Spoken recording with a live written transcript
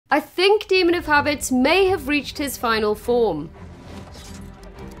I think Demon of Habits may have reached his final form.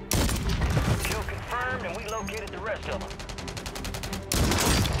 Kill confirmed, and we located the rest of them.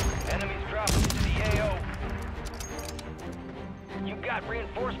 Enemies dropping into the AO. You got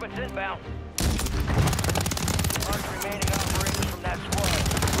reinforcements inbound. Mark remaining operators from that squad.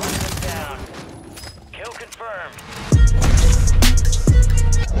 Run them down. Kill confirmed.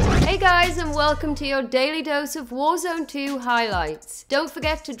 Hey guys, and welcome to your daily dose of Warzone 2 highlights. Don't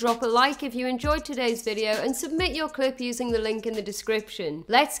forget to drop a like if you enjoyed today's video and submit your clip using the link in the description.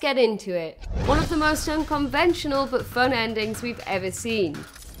 Let's get into it. One of the most unconventional but fun endings we've ever seen.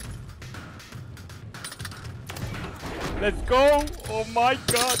 Let's go! Oh my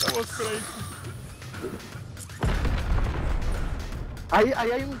god, that was crazy. Ahí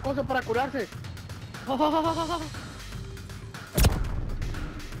hay un coso para curarse.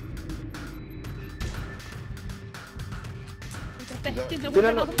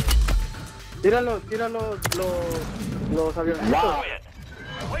 Tíralo los aviones. Wow.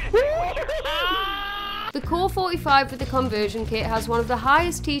 The Core 45 with the conversion kit has one of the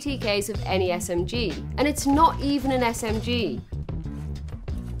highest TTKs of any SMG, and it's not even an SMG.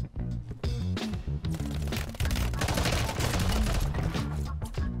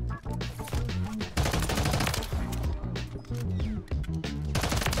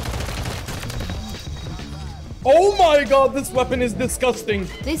 Oh my god, this weapon is disgusting.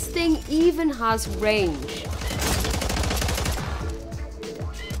 This thing even has range.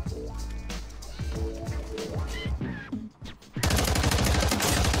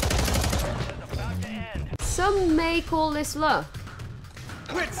 Some may call this luck.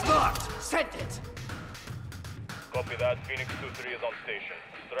 Grid's locked. Send it. Copy that. Phoenix 2-3 is on station.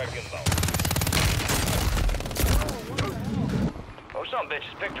 Strike inbound. Oh, some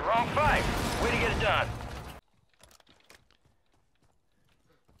bitches picked the wrong fight. Way to get it done.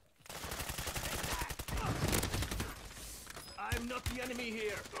 I'm not the enemy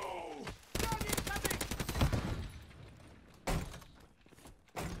here. Oh.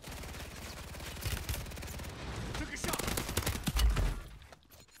 Took a shot.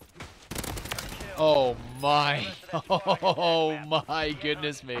 Oh my, oh my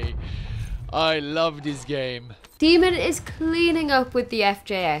goodness me. I love this game. Demon is cleaning up with the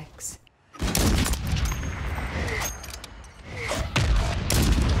FJX.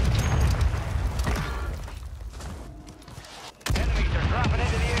 Enemies are dropping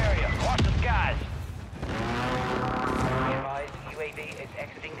into the area. Watch the skies. Be advised, UAV is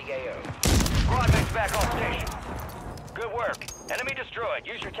exiting the AO. Squad mates back on station. Good work. Enemy destroyed.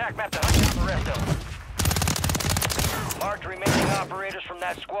 Use your TAC map to hunt down the rest of them. Marked remaining operators from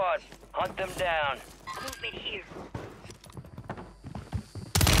that squad. Hunt them down. Movement here.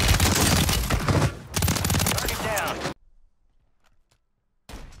 Target down.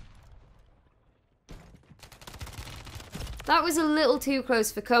 That was a little too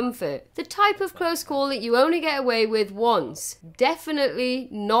close for comfort. The type of close call that you only get away with once. Definitely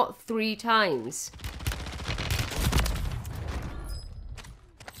not 3 times.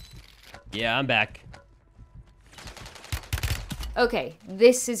 Yeah, I'm back. Okay,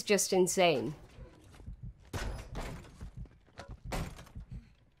 this is just insane.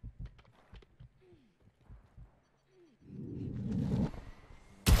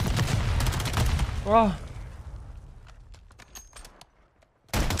 Oh.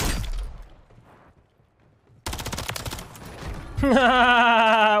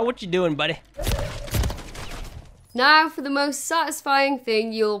 What you doing, buddy? Now for the most satisfying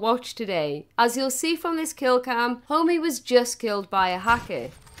thing you'll watch today. As you'll see from this kill cam, homie was just killed by a hacker.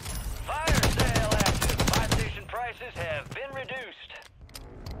 Fire sale active. Buy station prices have been reduced.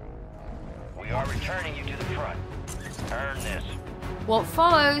 We are returning you to the front. Earn this. What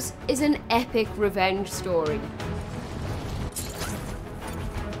follows is an epic revenge story.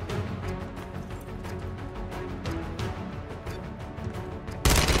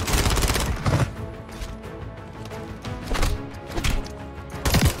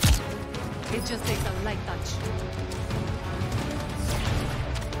 It just takes a light touch.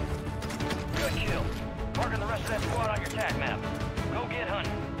 Good kill. Marking the rest of that squad on your TAC map. Go get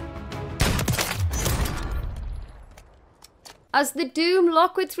hunting. As the Doom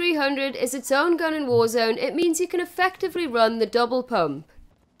Lockwood 300 is its own gun in Warzone, it means you can effectively run the double pump.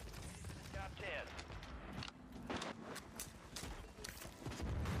 Top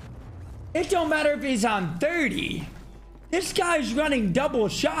 10. It don't matter if he's on 30. This guy's running double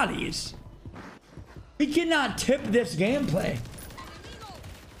shotties. He cannot tip this gameplay.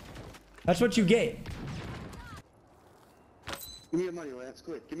 That's what you get. Give me your money, Lance.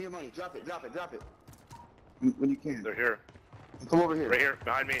 Quick. Give me your money. Drop it. Drop it. Drop it. When you can. They're here. Come over here. Right here,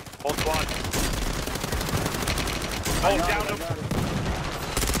 behind me. Whole squad. Oh, down him.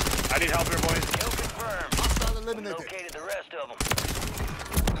 I need help here, boys. Kill confirmed. Located the rest of them.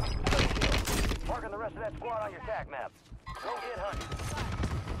 Marking the rest of that squad on your attack map. Go get hunting.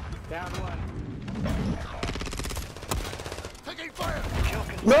 Down one. Taking fire.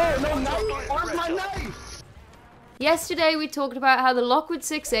 No, knife! Where's my knife? Yesterday we talked about how the Lockwood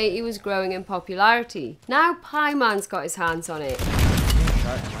 680 was growing in popularity. Now Pieman's got his hands on it.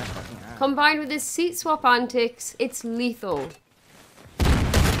 Combined with his seat swap antics, it's lethal.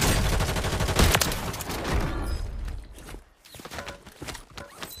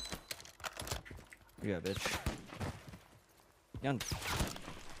 Yeah, bitch. Young.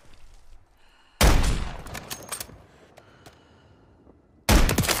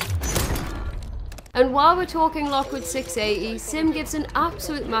 And while we're talking Lockwood 680, Sim gives an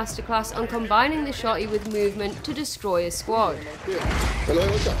absolute masterclass on combining the shotty with movement to destroy a squad.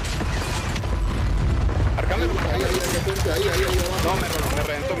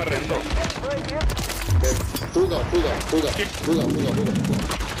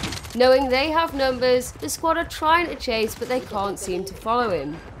 Knowing they have numbers, the squad are trying to chase, but they can't seem to follow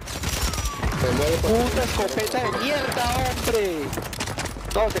him. Puta escopeta de mierda, hombre.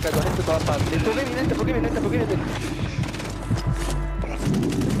 No, te cayó gente toda parte. ¿Por qué viniste? ¿Por qué viniste? ¿Por qué viniste?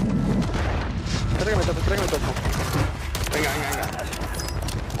 Tráigame toco, tráigame toco. Venga, venga, venga.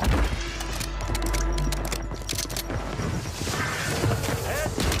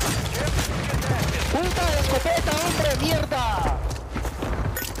 ¡Puta de escopeta, hombre! ¡Mierda!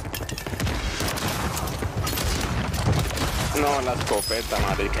 No, la escopeta,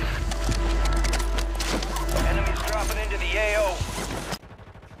 marica. Enemies dropping into the AO.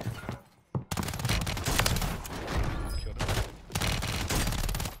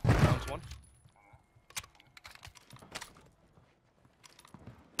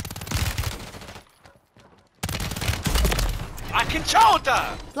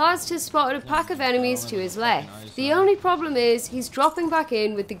 Blast has spotted a pack of enemies to his left. The only problem is he's dropping back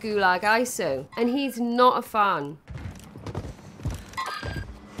in with the Gulag ISO, and he's not a fan.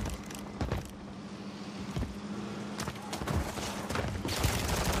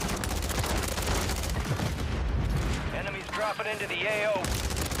 Enemies dropping into the AO.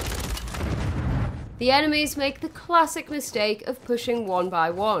 The enemies make the classic mistake of pushing one by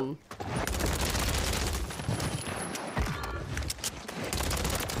one.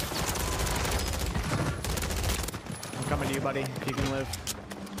 Coming to you, buddy, if you can live.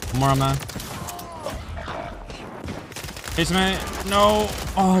 More on that. Chase me. No.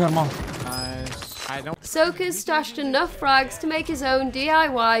 Oh, I got him all. Nice. I don't. Soka's stashed enough frags to make his own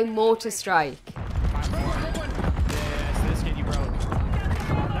DIY mortar strike. Yes, this kid you broke.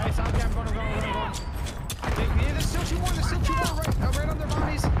 Nice, okay, I'm going. I think, yeah, there's still 2-1, right on their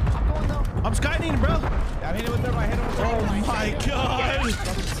bodies. I'm going though. I'm skying, bro. I'm hitting with them, Oh my god.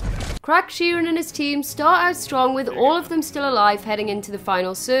 Crack Sheeran and his team start out strong with all of them still alive heading into the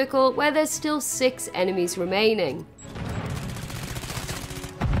final circle where there's still 6 enemies remaining.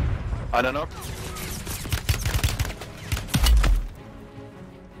 I don't know.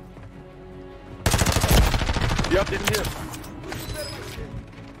 Ja, den hier.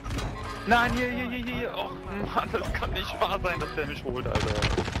 Nein, hier. Oh Mann, das kann nicht wahr sein, dass der mich holt, Alter.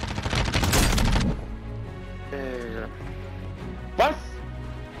 Was?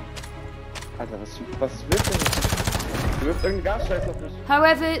 Alter, was wird denn? Du wirft irgendeinen Gasscheiß auf mich.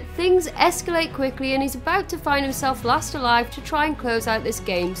 However, things escalate quickly and he's about to find himself last alive to try and close out this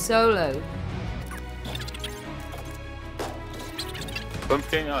game solo. 5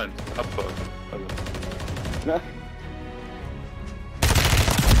 gegen 1. Abfahrt. Na?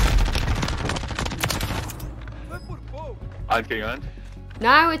 Eins gegen 1.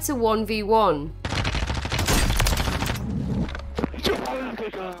 Now it's a 1v1.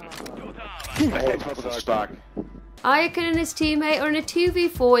 Stark. Ayakan and his teammate are in a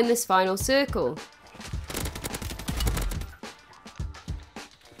 2v4 in this final circle.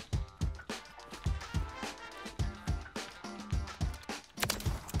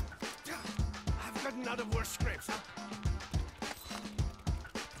 I've gotten out of worse scrapes, huh?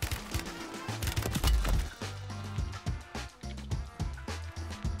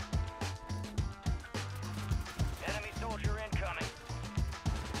 Enemy soldier incoming.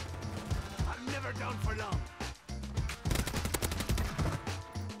 I'm never down for long.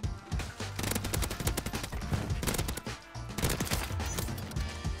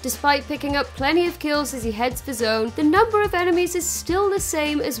 Despite picking up plenty of kills as he heads for zone, the number of enemies is still the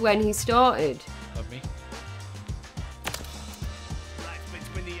same as when he started. Love me.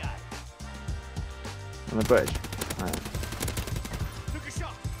 On the bridge. Alright.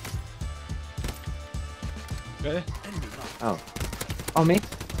 Really? Oh. Oh, me?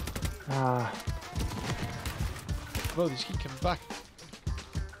 Bro, they just keep coming back.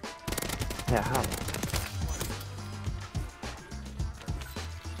 Yeah, how?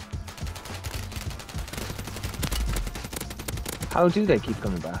 How do they keep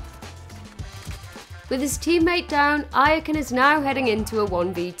coming back? With his teammate down, Ayakan is now heading into a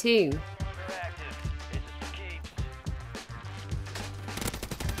 1v2.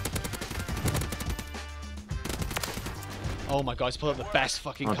 Oh my god, he's pulled up the best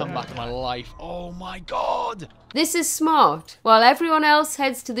fucking comeback of my life. Oh my god! This is smart. While everyone else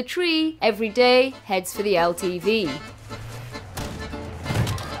heads to the tree, every day heads for the LTV.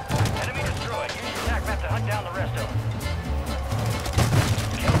 Enemy destroyed. Use your attack map to hunt down the rest of them.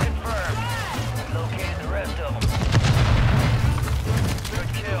 Kill confirmed. Located the rest of them. Good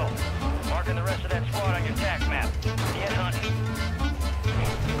kill. Marking the rest of that squad on your attack map. Get hunting.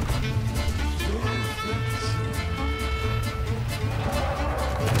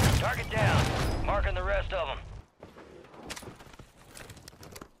 Target down. Marking the rest of them.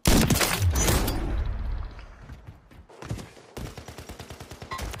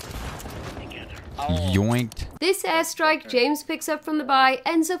 Yoinked. This airstrike James picks up from the buy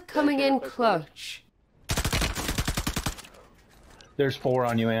ends up coming in clutch. There's 4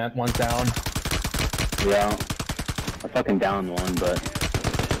 on you, Ant. One's down. Yeah. I fucking downed one, but...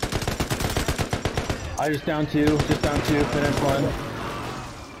 I just down 2. Just down 2. Finish 1.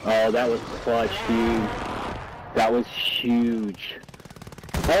 Oh, that was clutch, dude. That was huge.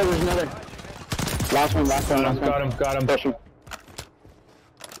 Oh, there's another. Last one. Got him. Push him.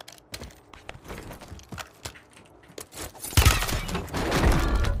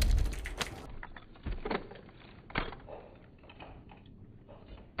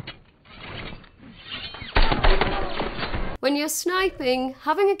 When you're sniping,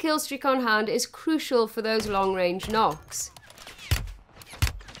 having a kill streak on hand is crucial for those long-range knocks.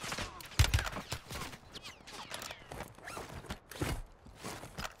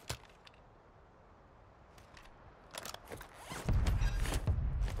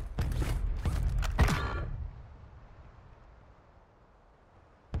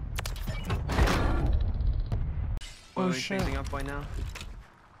 Oh shit. Up by now?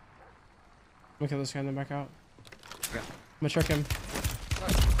 Look at this guy and then back out. Okay. I'm gonna check him.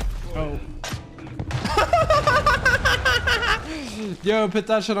 Oh. Yo, put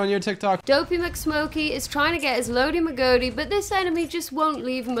that shit on your TikTok. Dopey McSmokey is trying to get his Lodi Magodi, but this enemy just won't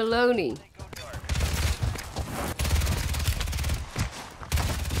leave him alone.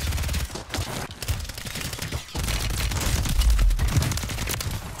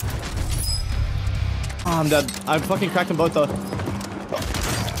 Oh, I'm dead. I fucking cracked them both though.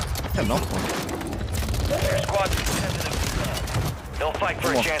 Yeah, no. Your squad's sensitive. They'll fight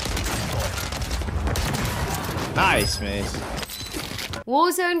for a chance. Nice, mate.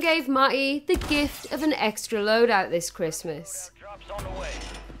 Warzone gave Matty the gift of an extra loadout this Christmas. Drops on the way.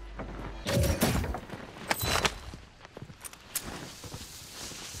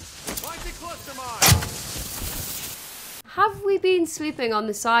 Have we been sleeping on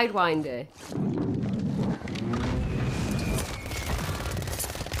the Sidewinder?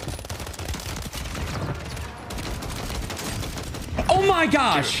 Oh my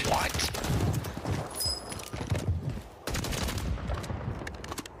gosh! What?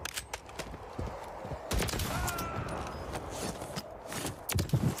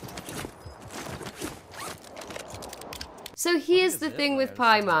 So here's the thing with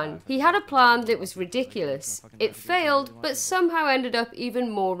Pieman. He had a plan that was ridiculous. It failed, but somehow ended up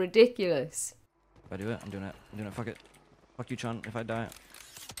even more ridiculous. If I do it, I'm doing it. Fuck it. Fuck you, Chun, if I die.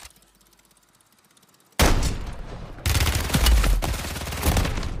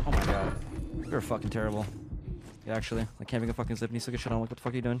 Oh my god. You're fucking terrible. Yeah, actually. I can't make a fucking zip and you still get shit on. Like, what the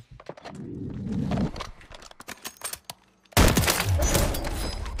fuck are you doing?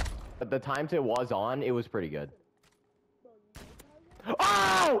 At the times it was on, it was pretty good.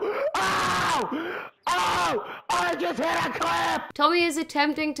 Oh! Oh! Oh! I just hit a clip! Tommy is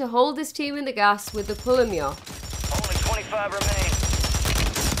attempting to hold his team in the gas with the pull-em-yaw. Only 25 remain.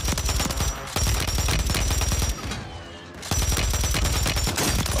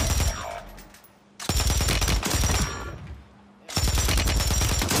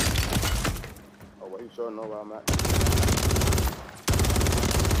 Oh, what are you showing? Know where I'm at?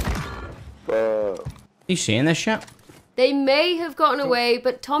 You seeing this shit? They may have gotten away,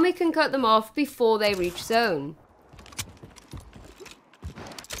 but Tommy can cut them off before they reach zone.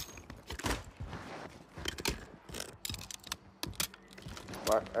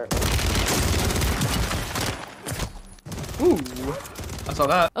 Ooh. I saw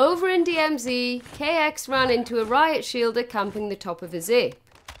that. Over in DMZ, KX ran into a riot shielder camping the top of a zip.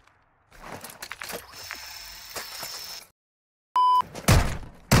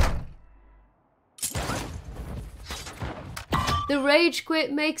 The rage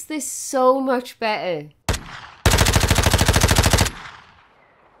quit makes this so much better.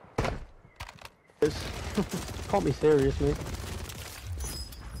 Can't be serious, mate.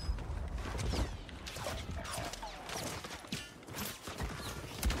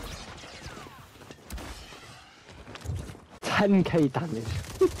 $10k damage.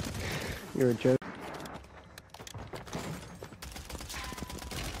 You're a joke.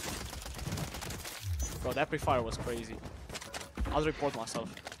 Bro, that pre-fire was crazy. I'll report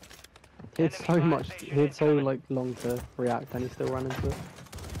myself. He had so much. He had so like long to react, and he still ran into it.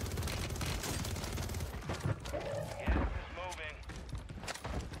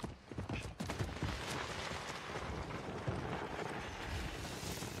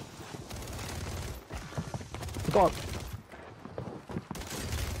 God.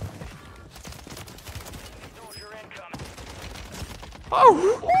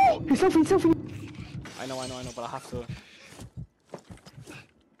 Oh! He's selfie! I know, but I have to.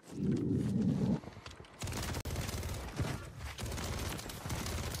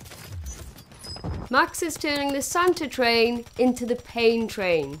 Max is turning the Santa train into the pain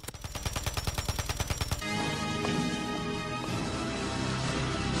train.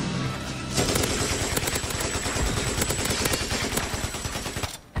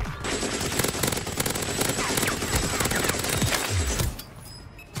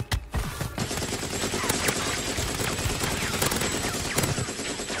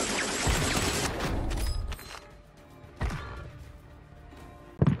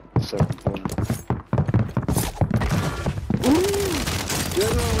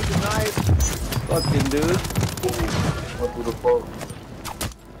 General with the knife. Fucking dude. What would have fought?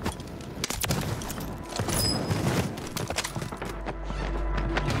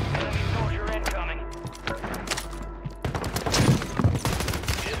 Soldier incoming.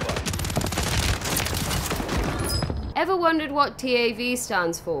 Ever wondered what TAV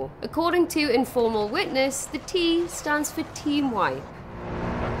stands for? According to Informal Witness, the T stands for Team Wipe.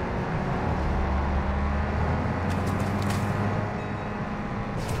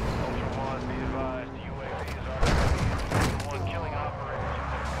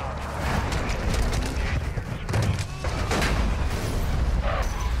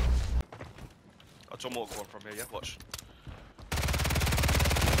 One more going from here, yeah? Watch.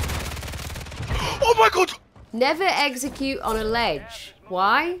 Oh my god! Never execute on a ledge.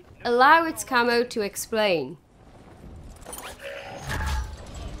 Why? Allow its camo to explain.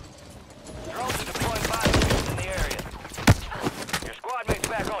 Drones are deploying biofuels in the area. Your squad mate's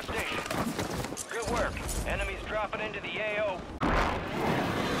back on station. Good work. Enemies dropping into the AO.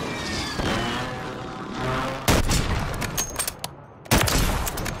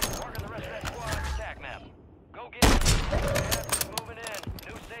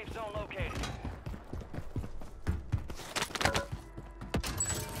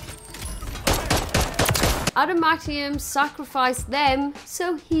 Adamantium sacrificed them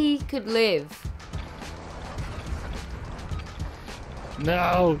so he could live.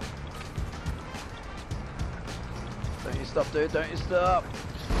 No! Don't you stop, dude, don't you stop!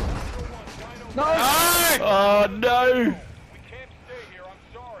 No! Oh no! We can't stay here, I'm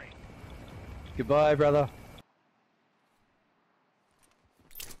sorry. Goodbye, brother.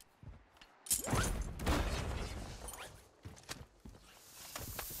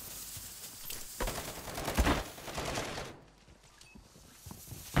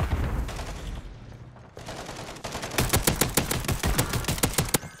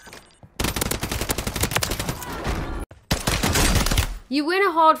 You win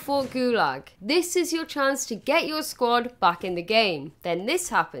a hard-fought gulag. This is your chance to get your squad back in the game. Then this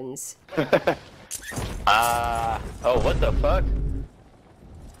happens. Oh, what the fuck?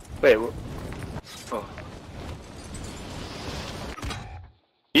 Wait, oh.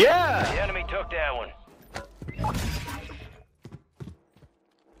 Yeah! The enemy took that one.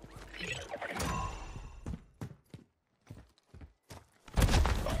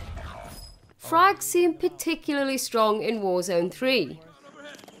 Frags seem particularly strong in Warzone 3.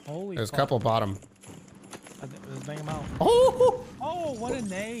 Holy There's a couple bottom. Let's bang him out. Oh! Oh, what a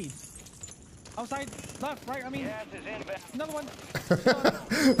nade. Outside, left, right, I mean, another one.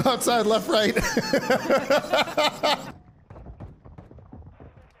 Outside, left, right.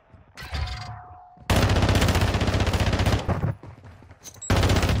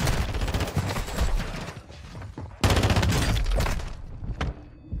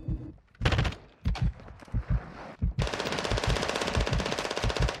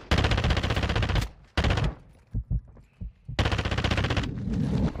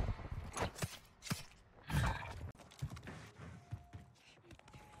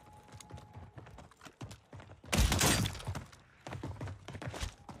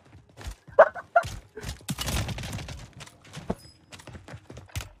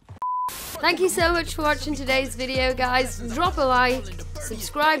 Thank you so much for watching today's video, guys. Drop a like,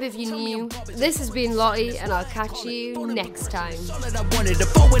 subscribe if you're new. This has been Lottie, and I'll catch you next time. I wanted the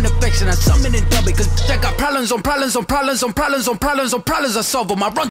foe in affection, I summon and dub it, cause I got problems on problems on problems on problems on problems on problems I solve them. I run